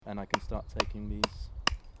can start taking these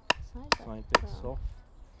side bits off.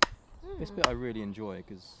 This bit I really enjoy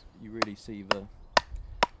because you really see the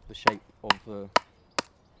shape of the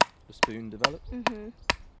spoon develop.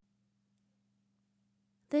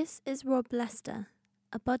 This is Rob Lester,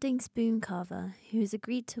 a budding spoon carver who has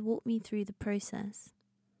agreed to walk me through the process.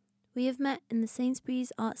 We have met in the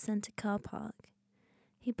Sainsbury's Arts Centre car park.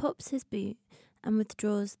 He pops his boot and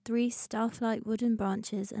withdraws 3 staff-like wooden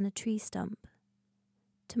branches and a tree stump.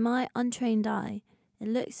 To my untrained eye, it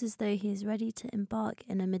looks as though he is ready to embark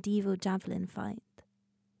in a medieval javelin fight.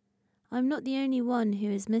 I'm not the only one who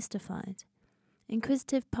is mystified.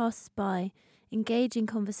 Inquisitive passers-by engage in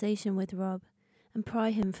conversation with Rob and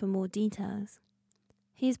pry him for more details.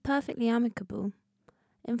 He is perfectly amicable.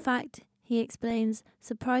 In fact, he explains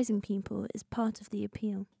surprising people is part of the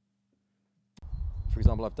appeal. For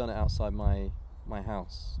example, I've done it outside my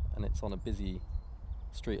house, and it's on a busy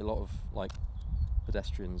street. A lot of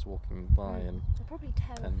pedestrians walking by, and they're probably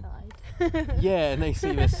terrified. Yeah, and they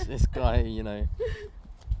see this guy, you know,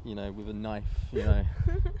 with a knife,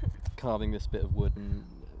 carving this bit of wood, and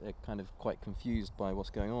they're kind of quite confused by what's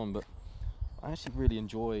going on. But I actually really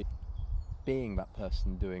enjoy being that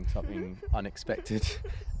person doing something unexpected,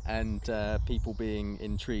 and people being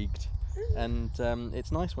intrigued. And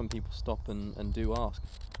it's nice when people stop and do ask.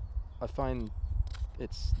 I find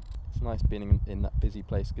it's nice being in that busy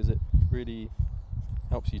place because it really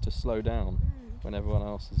helps you to slow down when everyone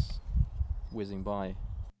else is whizzing by.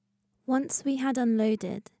 Once we had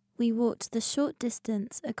unloaded, we walked the short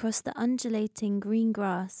distance across the undulating green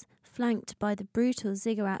grass, flanked by the brutal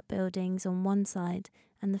ziggurat buildings on one side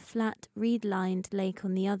and the flat, reed-lined lake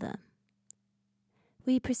on the other.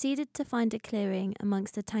 We proceeded to find a clearing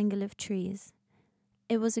amongst a tangle of trees.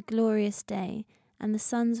 It was a glorious day, and the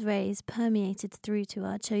sun's rays permeated through to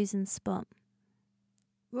our chosen spot.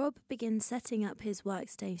 Rob begins setting up his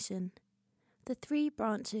workstation. The 3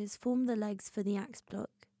 branches form the legs for the axe block.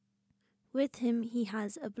 With him he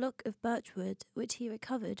has a block of birchwood which he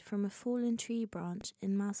recovered from a fallen tree branch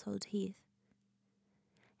in Mousehold Heath.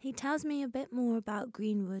 He tells me a bit more about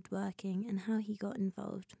greenwood working and how he got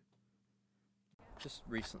involved. Just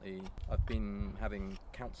recently I've been having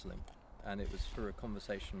counselling, and it was through a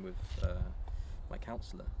conversation with my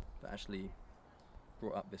counsellor that actually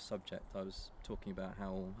brought up this subject. I was talking about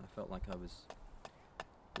how I felt like I was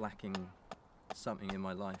lacking something in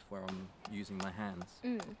my life where I'm using my hands.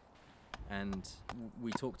 And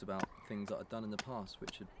we talked about things that I'd done in the past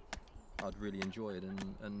which I'd really enjoyed,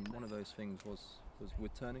 and one of those things was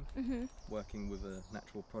wood turning, working with a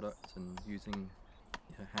natural product and using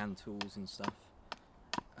hand tools and stuff.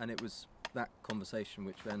 And it was that conversation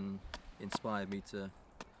which then inspired me to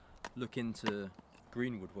look into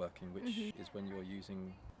green woodworking, which is when you're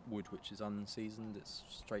using wood which is unseasoned. It's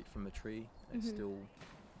straight from a tree. It's still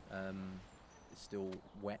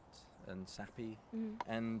wet and sappy.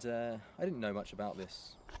 And I didn't know much about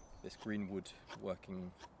this green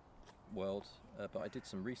woodworking world, but I did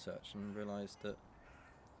some research and realised that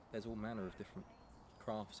there's all manner of different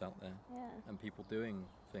crafts out there, and people doing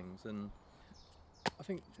things. And I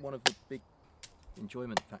think one of the big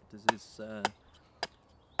enjoyment factors is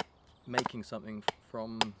making something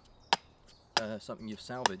from something you've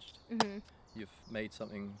salvaged. You've made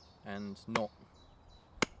something and not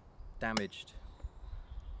damaged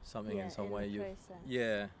something in some way.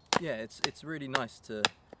 It's really nice to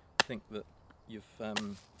think that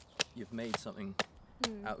you've made something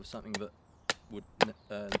out of something that would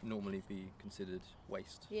normally be considered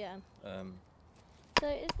waste. So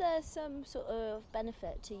is there some sort of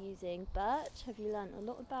benefit to using birch? Have you learnt a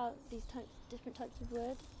lot about these different types of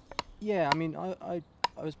wood? Yeah, I mean, I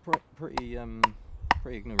was pretty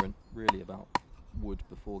ignorant really about wood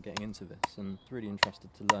before getting into this, and really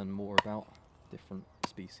interested to learn more about different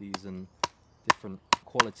species and different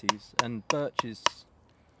qualities. And birch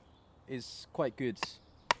is quite good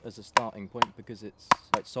as a starting point because it's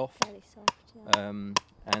quite soft. Fairly soft,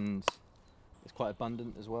 and it's quite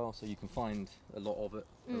abundant as well, so you can find a lot of it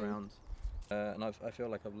around. And I feel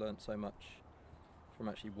like I've learnt so much from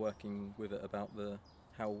actually working with it about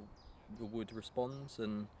how the wood responds,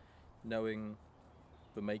 and knowing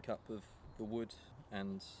the makeup of the wood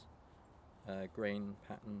and grain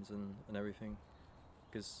patterns and everything,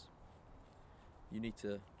 because you need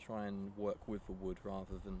to try and work with the wood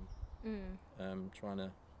rather than trying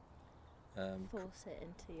to force it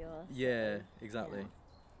into your... Yeah, exactly. Yeah.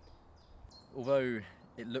 Although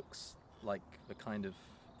it looks like the kind of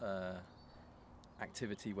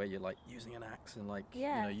activity where you're like using an axe and like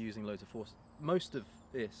Yeah. using loads of force. Most of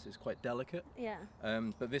this is quite delicate. Yeah.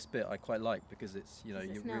 But this bit I quite like because it's 'Cause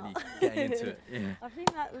it's you're really not. getting into it. Yeah. I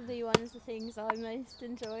think that would be one of the things I most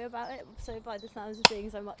enjoy about it. So by the sounds of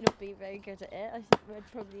things, I might not be very good at it. I would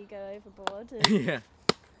probably go overboard and Yeah.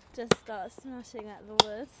 just start smashing at the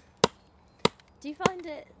wood. Do you find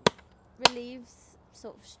it relieves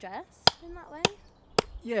sort of stress in that way?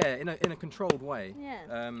 Yeah, in a controlled way.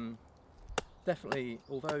 Yeah. Definitely.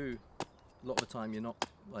 Although a lot of the time you're not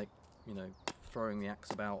like throwing the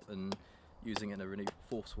axe about and using it in a really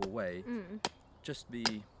forceful way. Just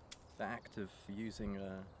the act of using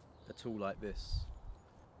a tool like this,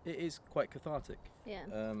 it is quite cathartic.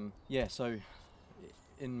 Yeah. So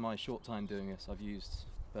in my short time doing this, I've used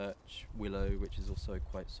birch, willow, which is also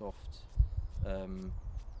quite soft,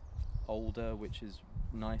 alder, which is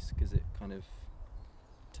nice because it kind of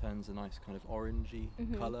turns a nice kind of orangey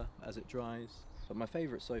colour as it dries. But my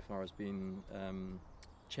favourite so far has been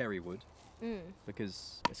cherry wood,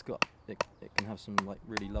 because it can have some like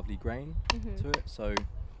really lovely grain to it, so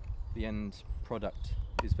the end product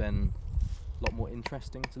is then a lot more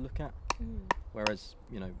interesting to look at. Whereas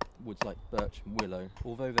woods like birch and willow,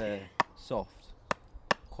 although they're soft,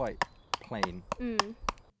 quite plain.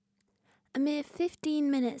 A mere 15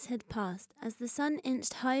 minutes had passed as the sun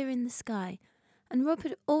inched higher in the sky, and Rob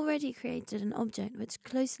had already created an object which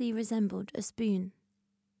closely resembled a spoon.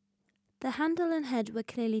 The handle and head were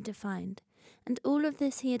clearly defined, and all of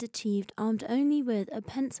this he had achieved armed only with a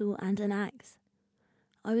pencil and an axe.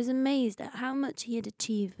 I was amazed at how much he had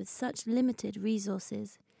achieved with such limited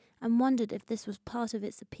resources, and wondered if this was part of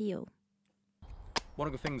its appeal. One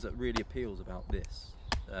of the things that really appeals about this,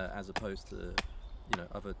 as opposed to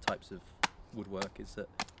other types of woodwork, is that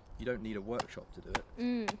you don't need a workshop to do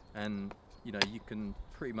it, and you can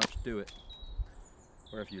pretty much do it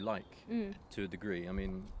wherever you like to a degree. I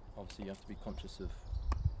mean, obviously you have to be conscious of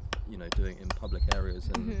doing it in public areas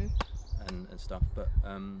and stuff, but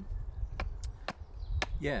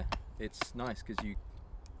yeah, it's nice because you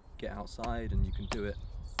get outside and you can do it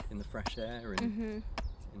in the fresh air and in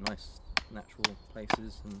nice natural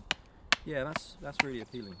places, and yeah, that's really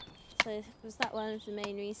appealing. So was that one of the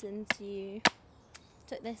main reasons you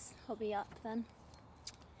took this hobby up then?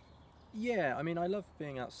 Yeah, I mean, I love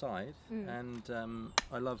being outside, and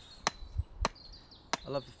I love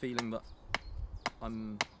the feeling that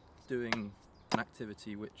I'm doing an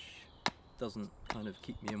activity which doesn't kind of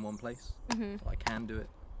keep me in one place. I can do it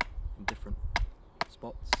in different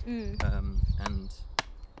spots, and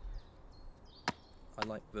I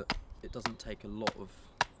like that it doesn't take a lot of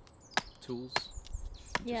tools.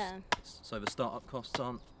 So the startup costs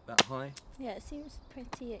aren't that high. Yeah, it seems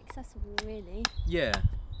pretty accessible, really. Yeah.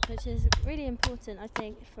 Which is really important, I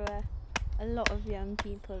think, for a lot of young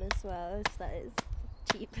people as well, is that it's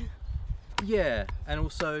cheap. Yeah, and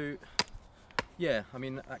also, I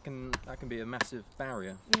mean, that can be a massive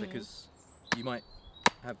barrier, because you might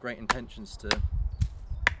have great intentions to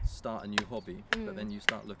start a new hobby, but then you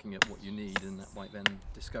start looking at what you need, and that might then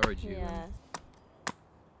discourage you. Yeah.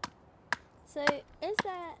 So, is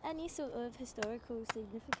there any sort of historical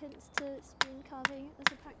significance to spoon carving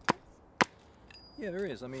as a practice? Yeah, there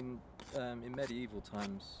is. I mean, in medieval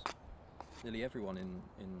times, nearly everyone in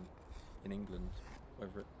England,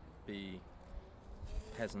 whether it be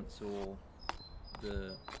peasants or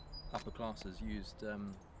the upper classes, used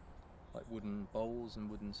like wooden bowls and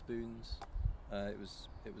wooden spoons. It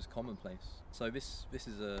was commonplace. So this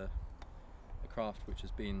is a craft which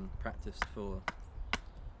has been practiced for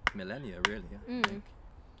millennia, really, I think,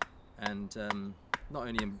 and not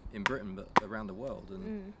only in Britain but around the world,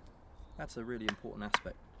 and that's a really important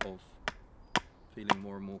aspect of feeling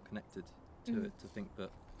more and more connected to it, to think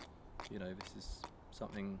that this is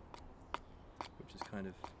something which is kind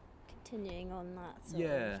of continuing on that sort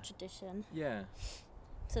of tradition. Yeah.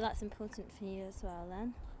 So that's important for you as well,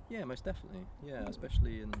 then? Yeah, most definitely. Yeah,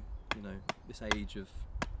 especially in this age of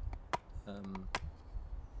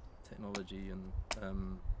technology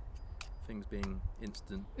and things being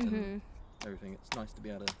instant and everything. It's nice to be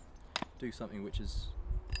able to do something which has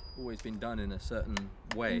always been done in a certain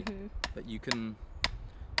way, but you can,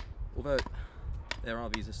 although there are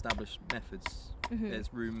these established methods,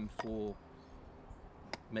 there's room for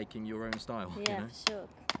making your own style. Yeah, for sure.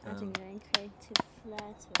 Adding your own creative flair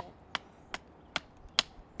to it.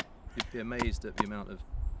 You'd be amazed at the amount of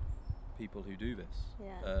people who do this.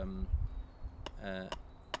 Yeah.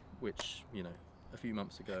 Which, a few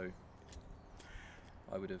months ago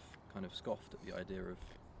I would have kind of scoffed at the idea of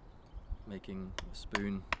making a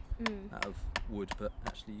spoon out of wood, but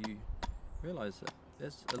actually you realise that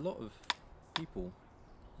there's a lot of people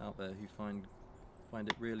out there who find find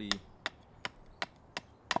it really,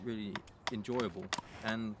 really enjoyable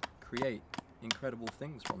and create incredible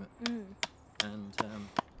things from it. And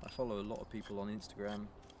I follow a lot of people on Instagram,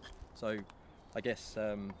 so I guess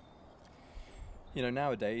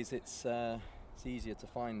nowadays it's easier to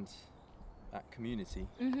find that community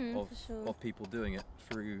of people doing it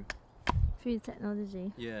through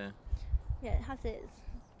technology. Yeah, it has its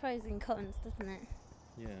pros and cons, doesn't it?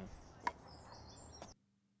 yeah.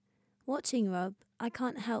 Watching Rob, I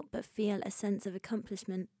can't help but feel a sense of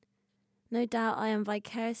accomplishment. No doubt I am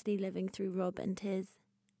vicariously living through Rob and his.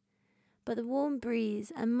 But the warm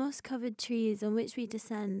breeze and moss-covered trees on which we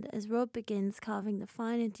descend as Rob begins carving the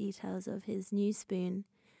finer details of his new spoon,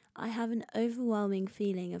 I have an overwhelming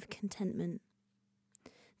feeling of contentment.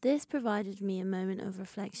 This provided me a moment of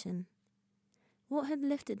reflection. What had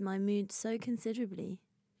lifted my mood so considerably?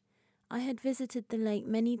 I had visited the lake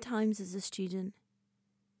many times as a student.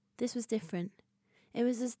 This was different. It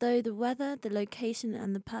was as though the weather, the location,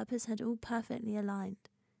 and the purpose had all perfectly aligned.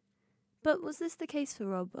 But was this the case for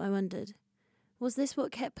Rob, I wondered? Was this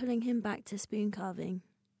what kept pulling him back to spoon carving?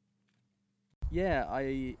 Yeah,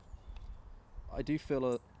 I do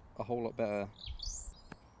feel a whole lot better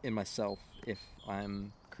in myself if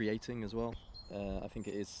I'm creating as well. I think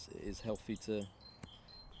it is healthy to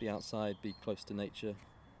be outside, be close to nature,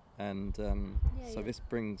 and so this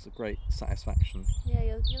brings a great satisfaction. Yeah,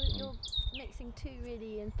 you're mixing two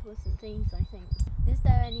really important things, I think. Is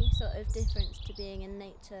there any sort of difference to being in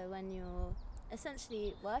nature when you're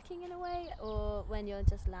essentially working in a way, or when you're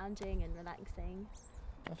just lounging and relaxing?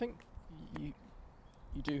 I think you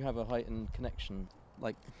do have a heightened connection.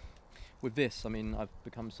 Like with this, I mean, I've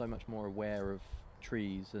become so much more aware of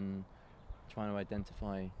trees and trying to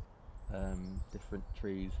identify different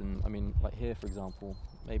trees. And I mean, like here, for example,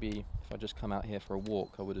 maybe if I just come out here for a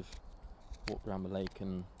walk, I would have walked around the lake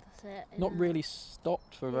and not really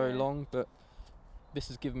stopped for very long, but this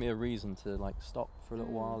has given me a reason to like stop for a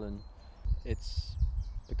little while. And it's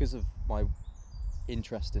because of my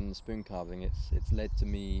interest in spoon carving, it's led to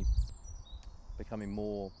me becoming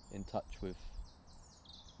more in touch with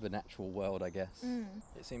the natural world, I guess.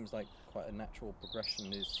 It seems like quite a natural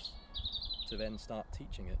progression is to then start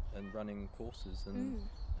teaching it and running courses,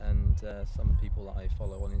 and some people that I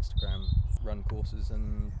follow on Instagram run courses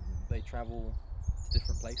and they travel to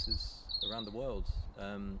different places around the world.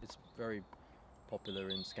 It's very popular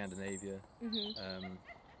in Scandinavia,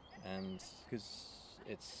 and because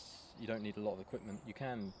you don't need a lot of equipment, you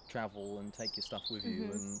can travel and take your stuff with you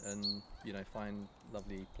and find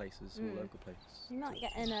lovely places or local places. You might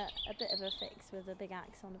get in a bit of a fix with a big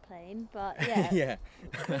axe on a plane, but yeah, yeah.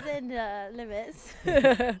 within limits.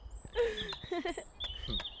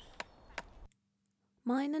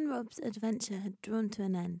 Mine and Rob's adventure had drawn to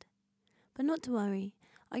an end, but not to worry.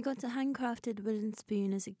 I got a handcrafted wooden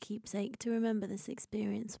spoon as a keepsake to remember this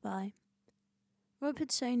experience by. Rob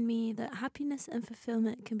had shown me that happiness and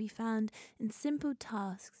fulfillment can be found in simple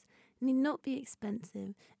tasks, need not be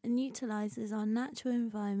expensive, and utilises our natural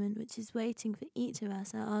environment which is waiting for each of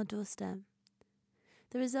us at our doorstep.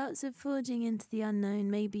 The results of forging into the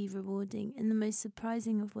unknown may be rewarding in the most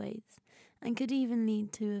surprising of ways, and could even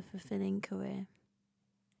lead to a fulfilling career.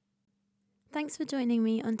 Thanks for joining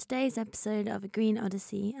me on today's episode of A Green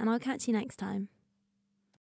Odyssey, and I'll catch you next time.